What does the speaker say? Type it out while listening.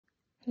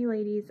Hey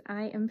ladies,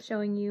 I am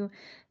showing you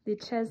the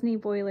Chesney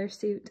boiler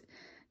suit.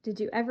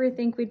 Did you ever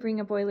think we'd bring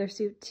a boiler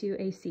suit to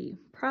AC?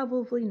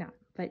 Probably not,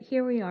 but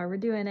here we are, we're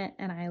doing it,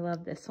 and I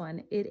love this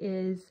one. It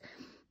is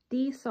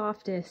the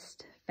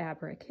softest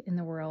fabric in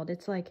the world.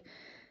 It's like,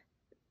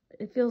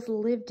 it feels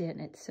lived in.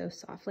 It's so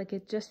soft. Like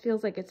it just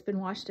feels like it's been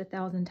washed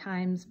 1,000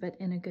 times, but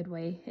in a good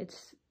way.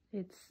 It's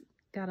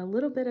got a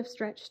little bit of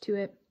stretch to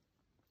it,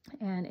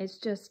 and it's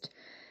just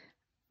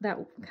that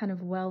kind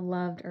of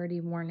well-loved, already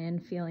worn-in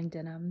feeling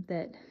denim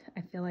that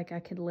I feel like I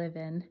could live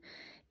in.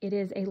 It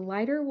is a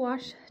lighter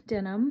wash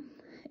denim.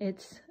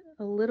 It's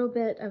a little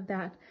bit of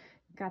that,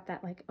 got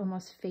that like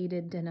almost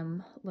faded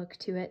denim look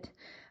to it.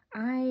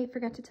 I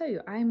forgot to tell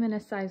you, I'm in a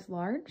size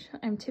large.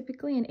 I'm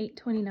typically an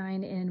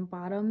 829 in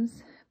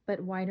bottoms, but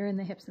wider in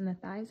the hips and the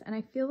thighs. And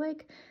I feel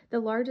like the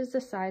large is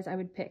the size I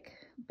would pick.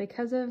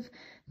 Because of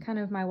kind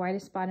of my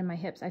widest spot in my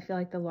hips, I feel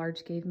like the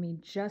large gave me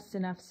just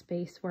enough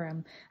space where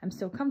I'm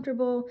still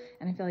comfortable,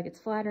 and I feel like it's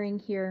flattering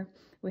here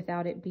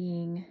without it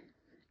being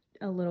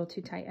a little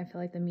too tight. I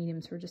feel like the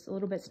mediums were just a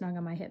little bit snug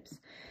on my hips.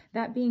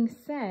 That being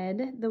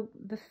said,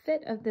 the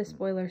fit of this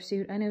boiler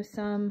suit, I know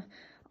some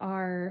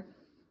are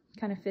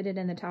kind of fitted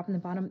in the top and the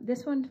bottom.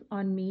 This one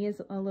on me is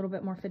a little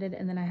bit more fitted,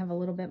 and then I have a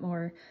little bit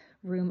more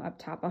room up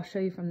top. I'll show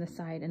you from the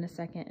side in a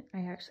second.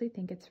 I actually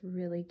think it's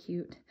really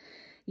cute.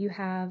 You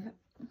have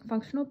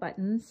functional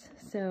buttons,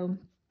 so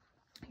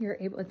you're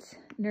able, it's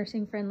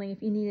nursing friendly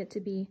if you need it to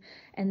be.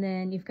 And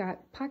then you've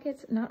got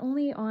pockets not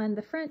only on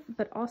the front,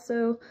 but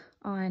also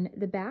on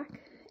the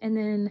back. And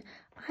then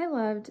I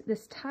loved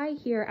this tie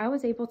here. I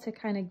was able to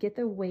kind of get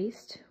the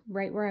waist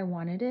right where I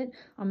wanted it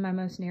on my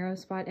most narrow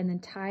spot, and then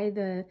tie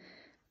the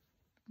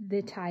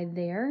tie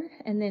there,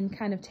 and then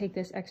kind of take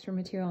this extra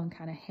material and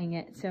kind of hang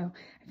it. So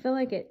I feel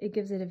like it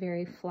gives it a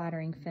very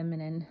flattering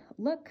feminine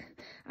look.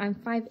 I'm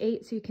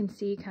 5'8", so you can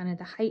see kind of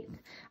the height.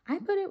 I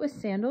put it with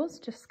sandals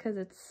just because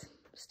it's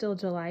still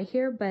July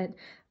here, but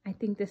I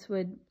think this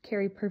would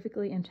carry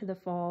perfectly into the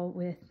fall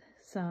with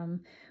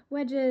some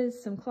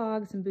wedges, some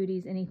clogs, some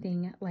booties,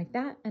 anything like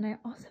that. And I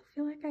also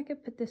feel like I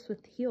could put this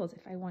with heels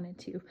if I wanted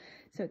to.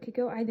 So it could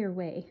go either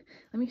way.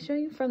 Let me show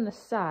you from the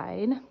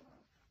side,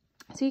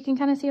 so you can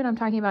kind of see what I'm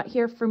talking about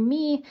here. For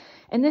me,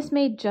 and this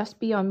may just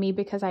be on me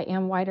because I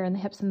am wider in the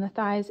hips and the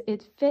thighs,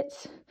 it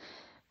fits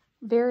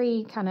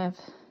very kind of,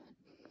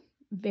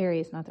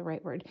 very is not the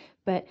right word,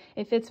 but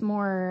it fits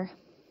more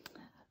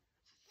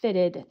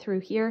fitted through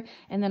here.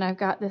 And then I've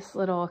got this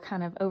little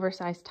kind of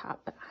oversized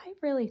top, but I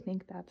really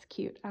think that's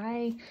cute.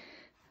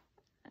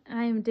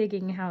 I'm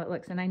digging how it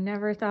looks, and I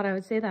never thought I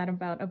would say that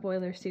about a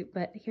boiler suit,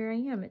 but here I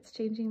am. It's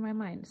changing my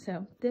mind.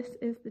 So this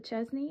is the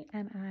Chesney,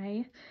 and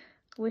I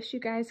wish you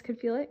guys could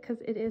feel it because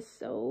it is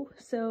so,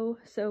 so,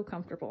 so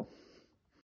comfortable.